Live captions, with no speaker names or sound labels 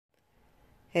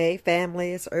Hey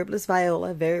family, it's Herbalist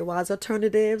Viola, Very Wise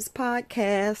Alternatives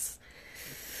podcast.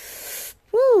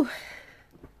 Woo!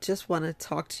 Just want to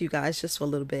talk to you guys just for a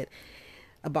little bit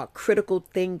about critical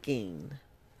thinking.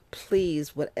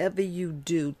 Please, whatever you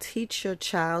do, teach your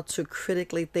child to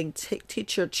critically think.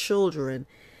 Teach your children.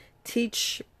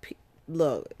 Teach.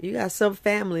 Look, you got some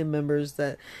family members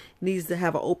that needs to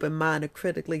have an open mind to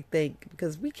critically think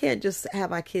because we can't just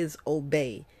have our kids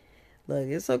obey. Look,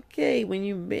 it's okay when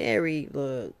you marry.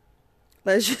 Look,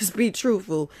 let's just be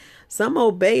truthful. Some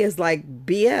obey is like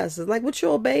BS. It's like what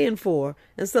you're obeying for.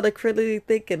 Instead of critically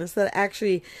thinking, instead of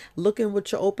actually looking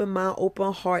with your open mind,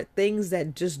 open heart, things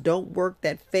that just don't work,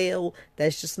 that fail,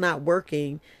 that's just not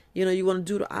working. You want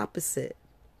to do the opposite.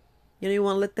 You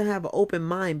want to let them have an open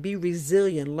mind, be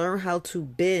resilient, learn how to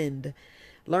bend,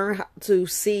 learn how to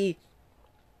see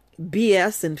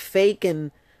BS and fake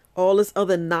and all this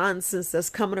other nonsense that's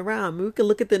coming around. I mean, we can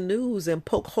look at the news and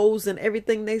poke holes in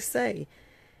everything they say.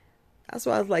 That's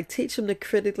why I was like, teach them to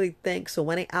critically think. So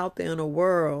when they out there in the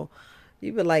world,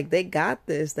 you be like, they got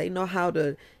this. They know how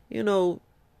to,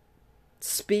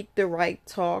 speak the right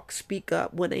talk, speak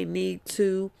up when they need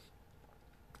to,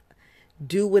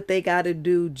 do what they got to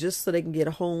do just so they can get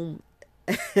home,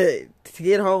 to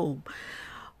get home.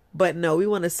 But no, we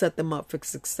want to set them up for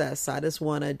success. So I just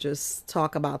want to just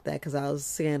talk about that because I was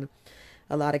seeing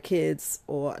a lot of kids,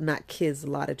 or not kids, a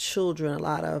lot of children, a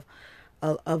lot of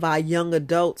our young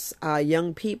adults, our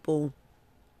young people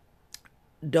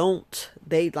don't,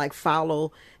 they like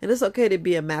follow, and it's okay to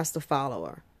be a master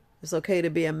follower. It's okay to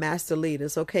be a master leader.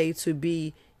 It's okay to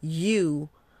be you,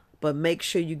 but make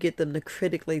sure you get them to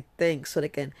critically think so they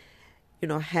can,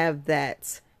 have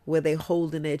that where they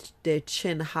holding their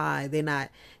chin high. They're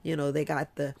not, they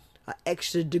got the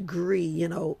extra degree,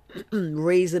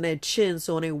 raising their chin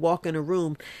so when they walk in a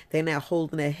room, they're not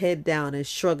holding their head down and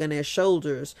shrugging their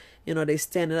shoulders. They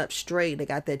standing up straight. They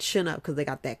got that chin up because they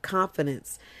got that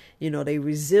confidence. They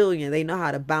resilient. They know how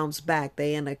to bounce back.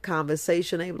 They in a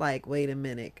conversation. They like, wait a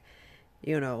minute,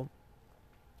 you know,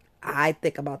 I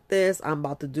think about this. I'm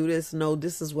about to do this. No,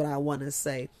 this is what I want to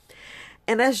say.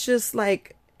 And that's just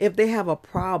like if they have a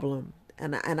problem.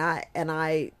 And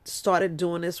I started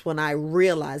doing this when I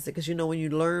realized it, because when you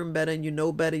learn better and you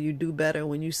know better, you do better.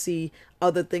 When you see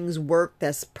other things work,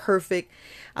 that's perfect.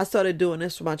 I started doing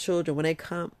this for my children when they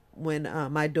come, when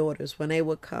my daughters, when they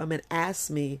would come and ask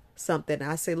me something,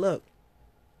 I say, look,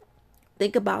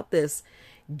 think about this.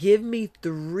 Give me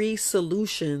 3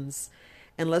 solutions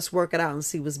and let's work it out and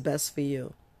see what's best for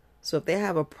you. So if they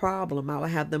have a problem, I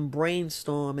would have them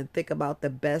brainstorm and think about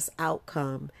the best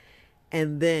outcome,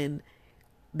 and then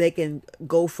they can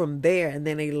go from there. And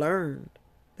then they learn.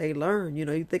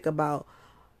 You think about,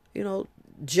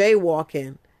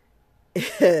 jaywalking.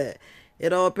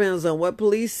 It all depends on what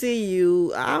police see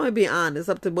you. I'm gonna be honest,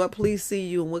 up to what police see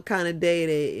you and what kind of day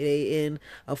they in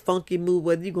a funky mood,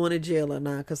 whether you going to jail or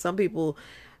not. Because some people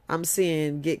I'm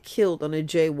seeing get killed on the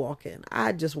jaywalking.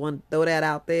 I just want to throw that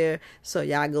out there so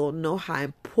y'all gonna know how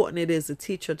important it is to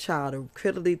teach your child to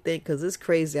critically think, because it's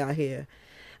crazy out here.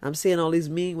 I'm seeing all these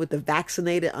memes with the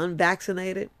vaccinated,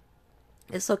 unvaccinated.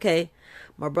 It's okay.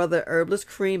 My brother, Herbalist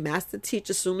Kareem, master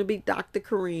teacher, soon to be Dr.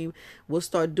 Kareem, will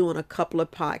start doing a couple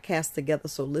of podcasts together.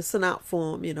 So listen out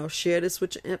for him. Share this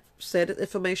with share this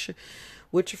information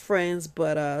with your friends.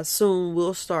 But soon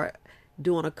we'll start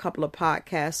doing a couple of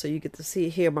podcasts, so you get to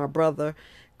hear my brother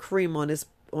Kareem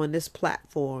on this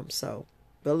platform. So,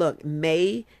 but look,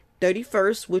 May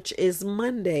 31st, which is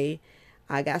Monday,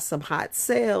 I got some hot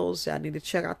sales. Y'all need to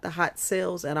check out the hot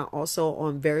sales. And I'm also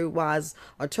on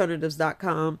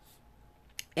verywisealternatives.com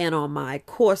and on my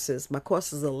courses. My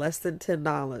courses are less than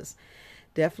 $10.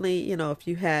 Definitely, if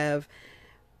you have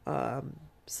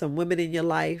some women in your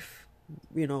life,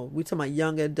 we talking about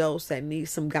young adults that need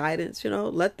some guidance,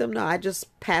 let them know. I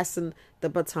just passing the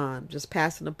baton, just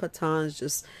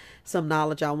some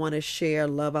knowledge I want to share,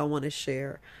 love I want to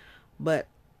share. But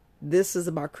this is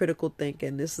about critical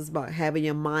thinking. This is about having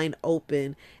your mind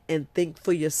open and think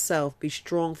for yourself. Be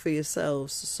strong for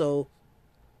yourselves. So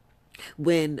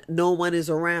when no one is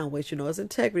around, which, it's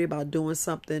integrity, about doing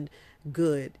something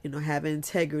good, having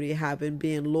integrity,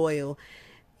 being loyal,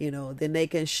 then they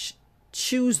can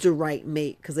choose the right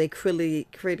mate, because they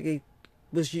critically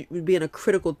was being a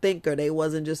critical thinker. They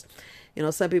wasn't just,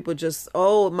 some people just,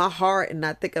 my heart, and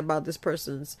not thinking about this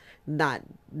person's not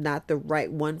the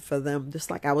right one for them. Just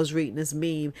like I was reading this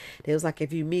meme, it was like,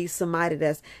 if you meet somebody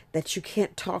that you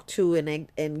can't talk to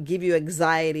and give you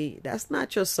anxiety, that's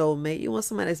not your soulmate. You want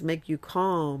somebody that's make you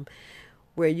calm,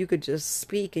 where you could just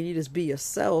speak and you just be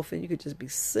yourself and you could just be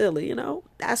silly.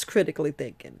 That's critically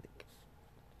thinking.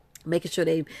 making sure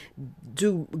they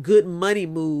do good money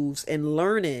moves and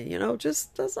learning, I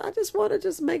just want to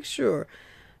just make sure,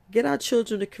 get our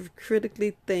children to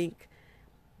critically think.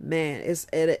 Man,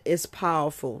 it's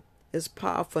powerful. It's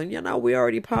powerful. And we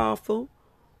already powerful.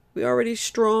 We already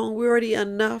strong. We already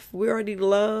enough. We already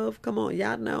love. Come on,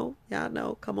 y'all know. Y'all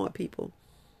know. Come on, people.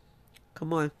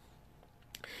 Come on.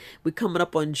 We coming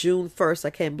up on June 1st. I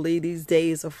can't believe these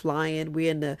days are flying.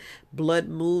 We're in the blood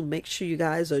moon. Make sure you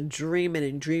guys are dreaming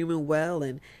and dreaming well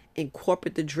and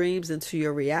incorporate the dreams into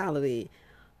your reality.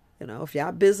 If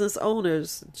y'all business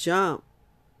owners, jump.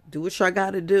 Do what y'all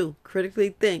got to do.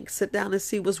 Critically think. Sit down and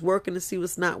see what's working and see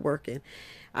what's not working.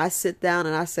 I sit down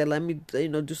and I say, let me,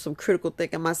 do some critical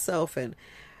thinking myself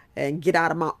and get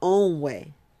out of my own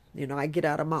way. I get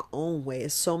out of my own way.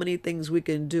 There's so many things we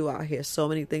can do out here. So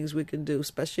many things we can do,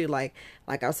 especially like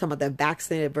I was talking about that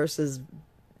vaccinated versus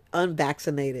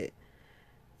unvaccinated.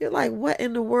 You're like, what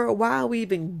in the world? Why are we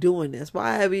even doing this?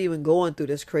 Why are we even going through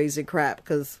this crazy crap?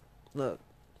 Because look,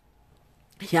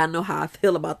 y'all know how I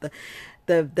feel about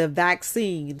the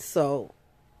vaccine. So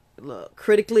look,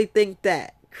 critically think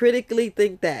that. Critically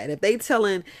think that. If they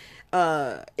telling,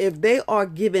 if they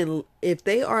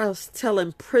are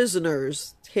telling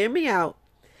prisoners, hear me out,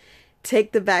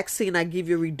 take the vaccine, I give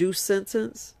you a reduced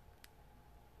sentence.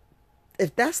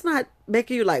 If that's not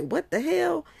making you like, what the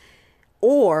hell?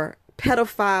 Or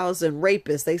pedophiles and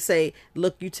rapists, they say,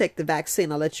 look, you take the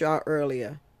vaccine, I'll let you out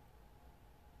earlier.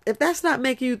 If that's not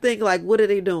making you think like, what are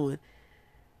they doing?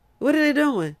 What are they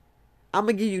doing? I'm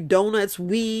going to give you donuts,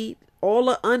 weed, all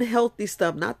the unhealthy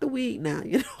stuff, not the weed now,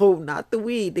 not the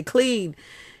weed, the clean,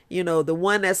 the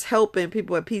one that's helping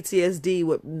people with PTSD,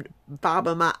 with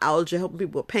fibromyalgia, helping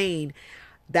people with pain.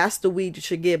 That's the weed you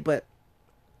should get. But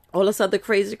all this other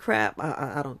crazy crap,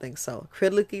 I don't think so.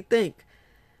 Critically think.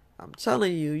 I'm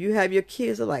telling you, you have your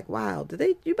kids are like, wow,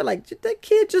 you be like, did that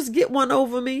kid just get one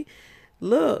over me?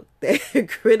 Look, they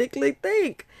critically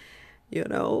think,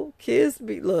 kids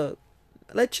look,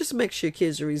 let's just make sure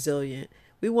kids are resilient.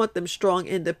 We want them strong,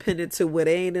 independent to where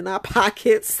they ain't in our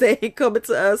pockets. They ain't coming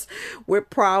to us with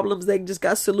problems. They just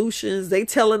got solutions. They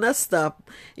telling us stuff,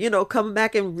 coming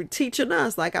back and teaching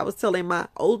us. Like I was telling my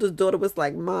oldest daughter was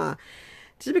like, Ma,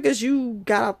 just because you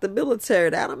got out the military,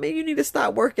 that don't mean you need to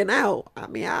stop working out. I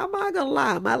mean, I'm not going to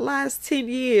lie. My last 10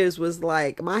 years was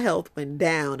like, my health went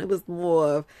down. It was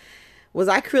more of, was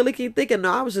I critically thinking?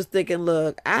 No, I was just thinking,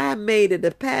 look, I made it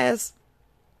the past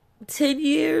 10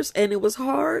 years and it was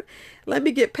hard. Let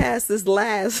me get past this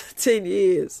last 10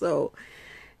 years. So,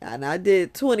 and I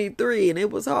did 23 and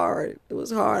it was hard. It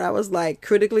was hard. I was like,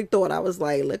 critically thought, I was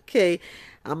like, okay,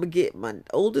 I'm going to get my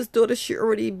oldest daughter, she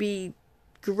already be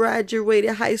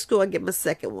graduated high school. I get my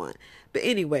second one. But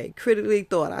anyway, critically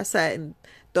thought, I sat and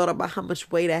thought about how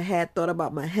much weight I had, thought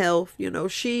about my health.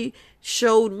 She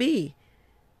showed me,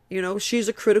 she's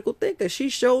a critical thinker. She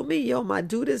showed me, my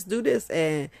do this.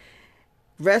 And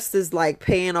rest is like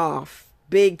paying off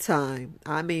big time.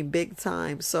 I mean, big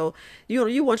time. So,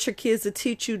 you want your kids to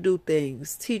teach you do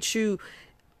things, teach you,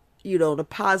 the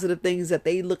positive things that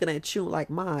they looking at you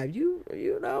like, Ma,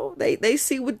 they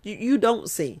see what you don't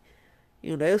see.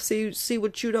 They'll see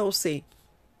what you don't see.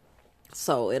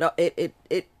 So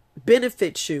it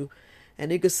benefits you,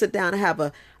 and you can sit down and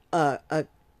have a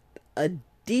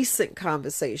decent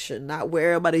conversation, not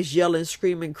where everybody's yelling,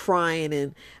 screaming, crying,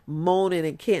 and moaning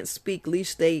and can't speak. At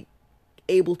least they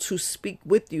able to speak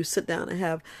with you. Sit down and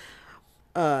have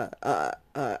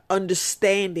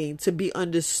understanding, to be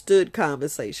understood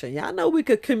conversation. Y'all know we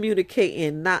could communicate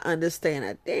and not understand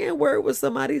a damn word what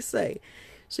somebody say.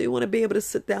 So you want to be able to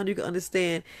sit down, you can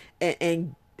understand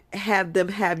and have them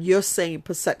have your same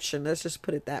perception. Let's just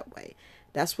put it that way.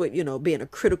 That's what, being a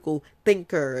critical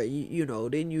thinker,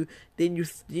 then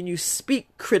you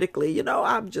speak critically.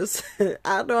 I'm just,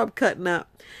 I know I'm cutting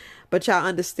up, but y'all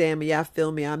understand me. Y'all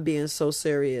feel me. I'm being so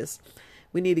serious.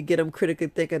 We need to get them critically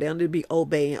thinking. They don't need to be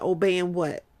obeying. Obeying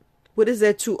what? What is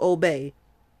there to obey?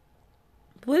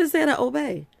 What is there to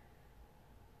obey?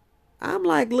 I'm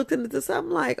like looking at this. I'm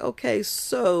like, okay,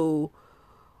 so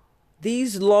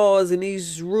these laws and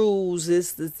these rules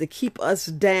is to keep us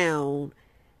down.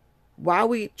 Why are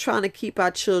we trying to keep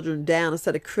our children down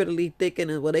instead of critically thinking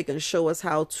and where they can show us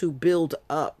how to build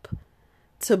up?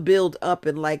 To build up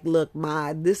and like, look,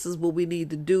 Ma, this is what we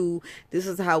need to do. This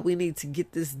is how we need to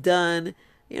get this done.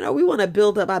 We want to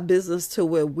build up our business to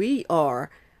where we are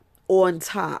on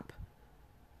top.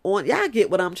 Y'all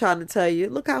get what I'm trying to tell you.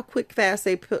 Look how fast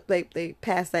they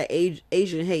pass that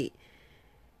Asian hate.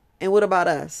 And what about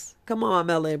us? Come on,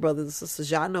 LA brothers and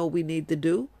sisters. Y'all know what we need to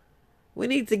do. We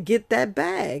need to get that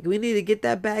bag. We need to get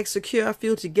that bag, secure our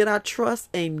future, get our trust,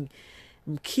 and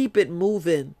keep it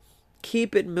moving.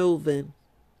 Keep it moving.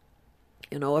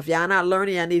 You know, if y'all not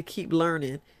learning, y'all need to keep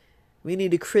learning. We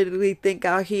need to critically think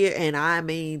out here, and I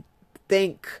mean,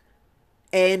 think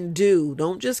and do.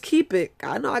 Don't just keep it.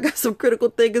 I know I got some critical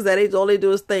thinkers that all they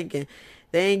do is thinking.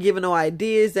 They ain't giving no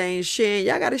ideas. They ain't sharing.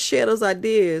 Y'all got to share those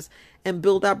ideas and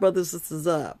build our brothers and sisters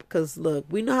up. Because look,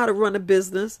 we know how to run a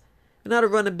business. We know how to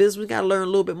run a business. We got to learn a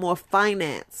little bit more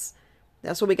finance.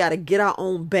 That's why we got to get our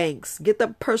own banks. Get the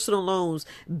personal loans.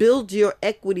 Build your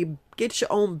equity. Get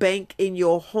your own bank in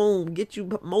your home. Get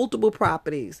you multiple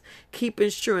properties. Keep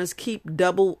insurance. Keep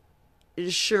double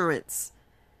insurance.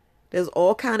 There's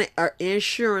all kind of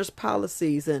insurance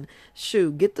policies, and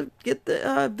shoot, get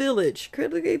the village.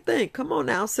 Critically think. Come on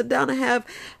now, sit down and have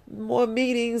more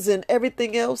meetings and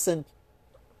everything else. And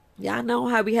y'all know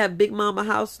how we have Big Mama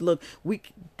House. Look,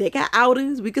 they got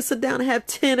outings. We could sit down and have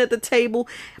 10 at the table,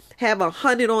 have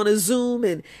 100 on a Zoom,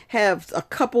 and have a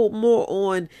couple more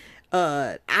on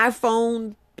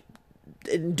iPhone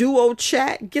and Duo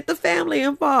chat. Get the family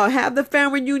involved. Have the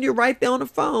family reunion right there on the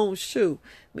phone. Shoot.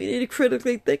 We need to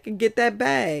critically think and get that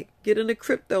bag. Get into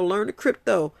crypto. Learn the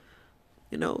crypto.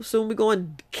 You know, soon we're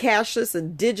going cashless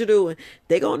and digital, and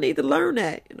they're going to need to learn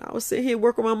that. You know, I was sitting here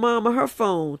working with my mom on her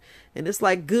phone, and it's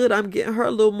like, good, I'm getting her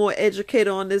a little more educated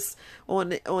on this, on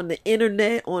the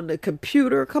internet, on the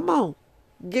computer. Come on.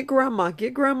 Get grandma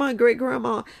and great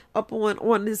grandma up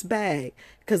on this bag,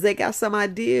 because they got some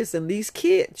ideas. And these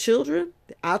children,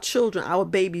 our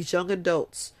babies, young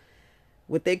adults,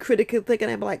 with their critical thinking,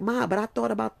 they be like, Ma, but I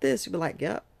thought about this. You be like,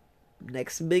 yep,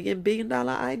 next billion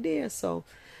dollar idea. So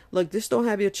look, just don't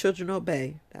have your children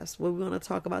obey. That's what we're going to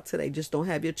talk about today. Just don't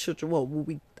have your children. Well,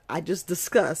 I just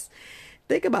discussed.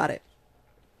 Think about it.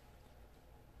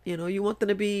 You know, you want them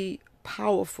to be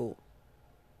powerful.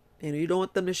 You know, you don't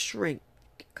want them to shrink.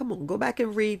 Come on, go back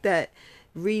and read that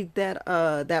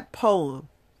poem.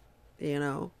 You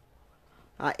know,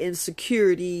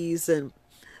 insecurities and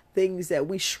things that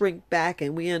we shrink back,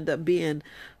 and we end up being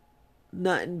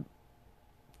nothing,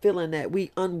 feeling that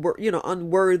we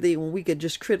unworthy, when we could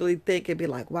just critically think and be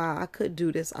like, wow, I could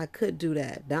do this, I could do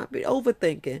that. Not be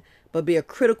overthinking, but be a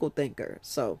critical thinker.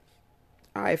 So,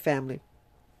 all right, family.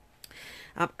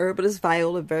 I'm Herbalist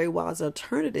Viola, Very Wise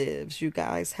Alternatives. You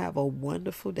guys have a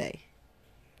wonderful day.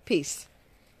 Peace.